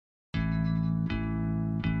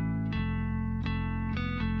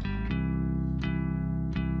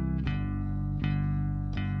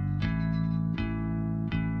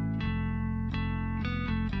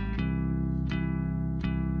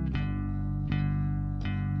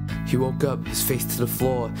He woke up, his face to the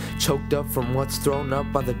floor, choked up from what's thrown up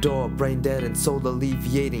by the door. Brain dead and soul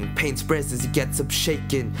alleviating. Pain spreads as he gets up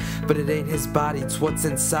shaking. But it ain't his body, it's what's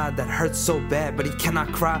inside that hurts so bad. But he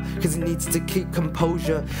cannot cry, cause he needs to keep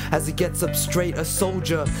composure. As he gets up straight, a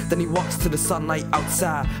soldier. Then he walks to the sunlight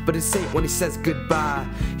outside, but it's ain't when he says goodbye.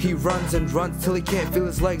 He runs and runs till he can't feel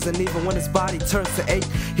his legs. And even when his body turns to ache,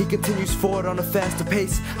 he continues forward on a faster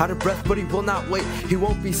pace. Out of breath, but he will not wait. He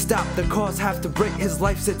won't be stopped, the cars have to break. His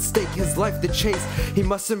life's at stake, his life to chase. He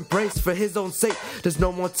must embrace for his own sake. There's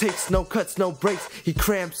no more takes, no cuts, no breaks. He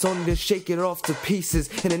cramps only to shake it off to pieces.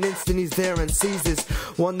 In an instant he's there and seizes.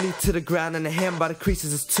 One knee to the ground and a hand by the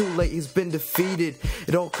creases. It's too late, he's been defeated.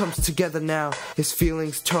 It all comes together now. His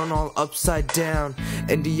feelings turn all upside down.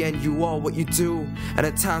 In the end you are what you do, and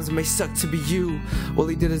at times it may suck to be you. Well,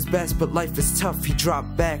 he did his best, but life is tough. He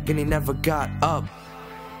dropped back and he never got up.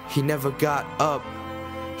 He never got up.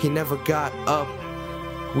 He never got up.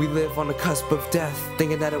 We live on the cusp of death,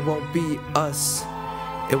 thinking that it won't be us.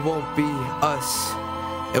 It won't be us.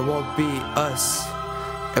 It won't be us.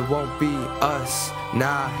 It won't be us.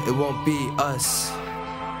 Nah, it won't be us.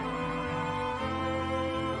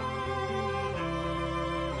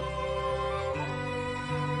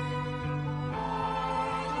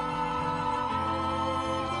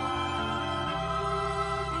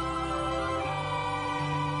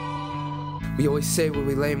 We always say when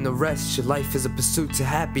we lame the rest, your life is a pursuit to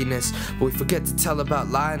happiness. But we forget to tell about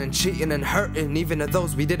lying and cheating and hurting, even to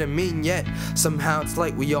those we didn't mean yet. Somehow it's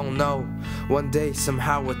like we all know. One day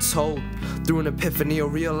somehow we're told, through an epiphany or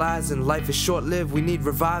realizing life is short-lived, we need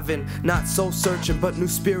reviving. Not soul searching but new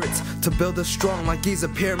spirits to build us strong like Giza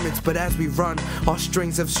pyramids. But as we run, our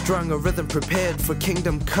strings have strung a rhythm prepared for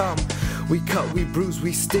kingdom come. We cut, we bruise,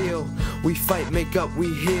 we steal. We fight, make up,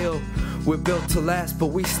 we heal. We're built to last, but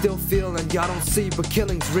we still feel, and y'all don't see, but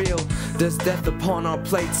killing's real. There's death upon our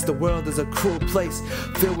plates. The world is a cruel place,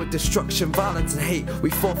 filled with destruction, violence, and hate.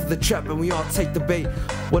 We fall for the trap and we all take the bait.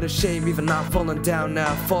 What a shame, even I'm falling down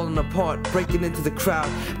now, falling apart, breaking into the crowd.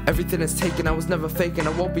 Everything is taken, I was never faking.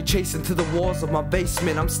 I won't be chasing to the walls of my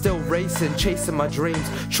basement. I'm still racing, chasing my dreams.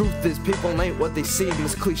 Truth is, people ain't what they seem.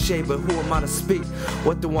 It's cliche, but who am I to speak?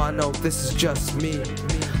 What do I know? This is just me.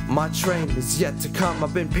 My train is yet to come.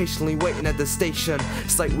 I've been patiently waiting at the station.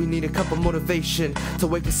 It's like we need a cup of motivation to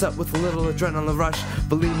wake us up with a little adrenaline rush.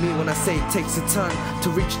 Believe me when I say it takes a ton to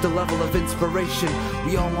reach the level of inspiration.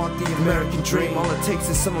 We all want the American dream. All it takes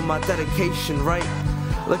is some of my dedication, right?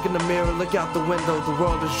 Look in the mirror, look out the window. The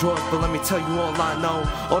world is yours, but let me tell you all I know.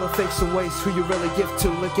 All the fakes and waste, who you really give to.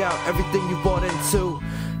 Look out, everything you bought into.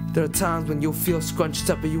 There are times when you'll feel scrunched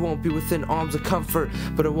up and you won't be within arms of comfort.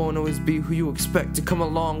 But it won't always be who you expect to come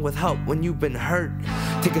along with help when you've been hurt.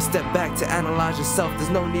 Take a step back to analyze yourself. There's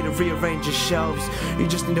no need to rearrange your shelves. You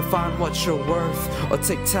just need to find what you're worth, or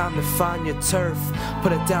take time to find your turf.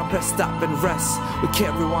 Put it down, press stop and rest. We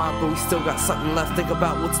can't rewind, but we still got something left. Think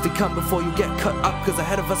about what's to come before you get cut up, cause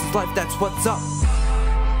ahead of us is life, that's what's up.